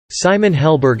Simon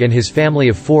Halberg and his family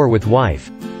of 4 with wife,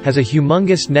 has a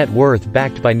humongous net worth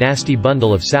backed by nasty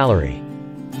bundle of salary.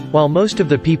 While most of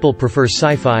the people prefer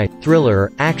sci-fi,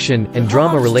 thriller, action, and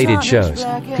drama-related shows,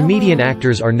 comedian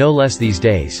actors are no less these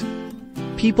days.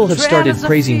 People have started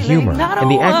praising humor, and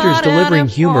the actors delivering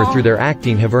humor through their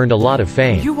acting have earned a lot of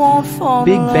fame.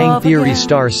 Big Bang Theory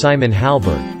star Simon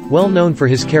Halberg, well known for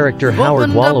his character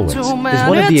Howard Wolowitz, is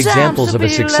one of the examples of a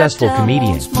successful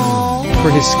comedian. For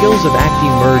his skills of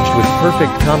acting merged with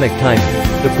perfect comic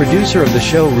timing, the producer of the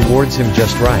show rewards him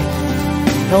just right.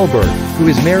 Helberg, who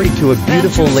is married to a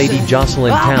beautiful lady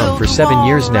Jocelyn Towne for 7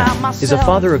 years now, is a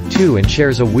father of 2 and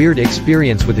shares a weird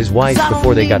experience with his wife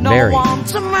before they got married.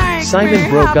 Simon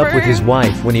broke up with his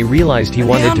wife when he realized he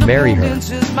wanted to marry her.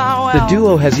 The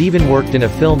duo has even worked in a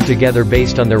film together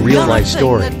based on their real-life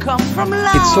story.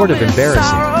 It's sort of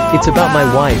embarrassing. It's about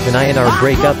my wife and I and our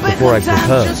breakup before I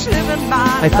proposed.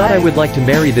 I thought I would like to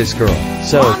marry this girl,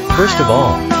 so, first of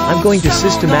all, I'm going to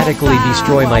systematically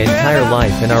destroy my entire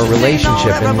life and our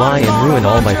relationship and lie and ruin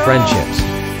all my friendships.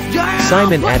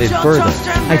 Simon added further,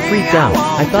 I freaked out.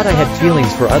 I thought I had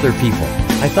feelings for other people.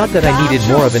 I thought that I needed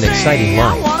more of an exciting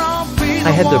life.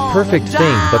 I had the perfect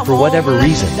thing, but for whatever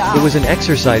reason, it was an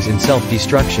exercise in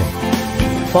self-destruction.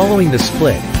 Following the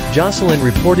split, Jocelyn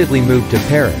reportedly moved to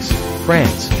Paris,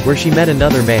 France, where she met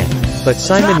another man, but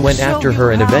Simon went after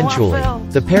her and eventually,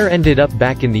 the pair ended up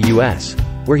back in the US,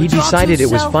 where he decided it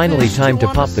was finally time to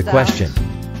pop the question.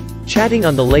 Chatting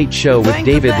on The Late Show with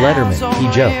David Letterman, he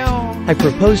joked, I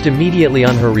proposed immediately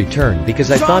on her return because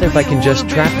I thought if I can just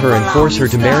trap her and force her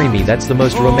to marry me, that's the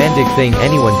most romantic thing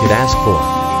anyone could ask for.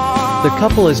 The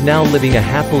couple is now living a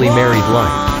happily married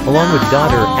life, along with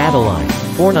daughter, Adeline,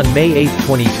 born on May 8,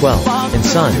 2012, and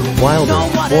son, Wilder,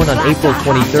 born on April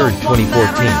 23,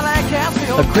 2014.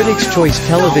 A Critics' Choice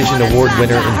Television Award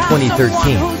winner in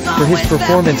 2013, for his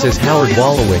performance as Howard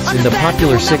Wolowitz in the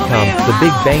popular sitcom, The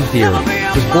Big Bang Theory,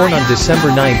 was born on December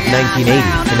 9, 1980,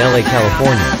 in LA,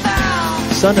 California.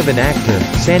 Son of an actor,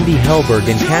 Sandy Helberg,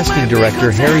 and casting director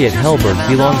Harriet Helberg,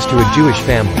 belongs to a Jewish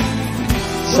family.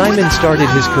 Simon started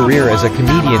his career as a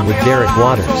comedian with Derek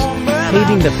Waters,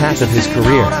 paving the path of his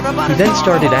career. He then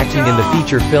started acting in the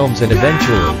feature films and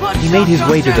eventually, he made his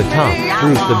way to the top,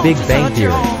 through The Big Bang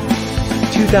Theory.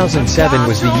 2007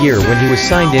 was the year when he was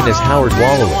signed in as Howard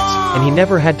Wolowitz, and he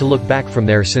never had to look back from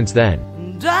there since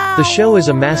then. The show is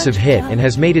a massive hit and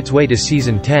has made its way to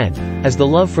season 10, as the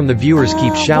love from the viewers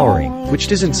keeps showering, which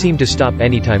doesn't seem to stop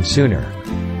anytime sooner.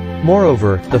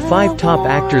 Moreover, the 5 top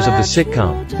actors of the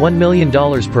sitcom, $1 million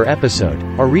per episode,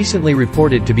 are recently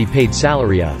reported to be paid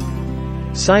salary of.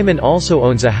 Simon also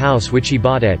owns a house which he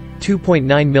bought at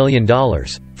 $2.9 million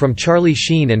from Charlie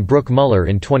Sheen and Brooke Muller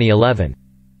in 2011.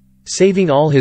 Saving all his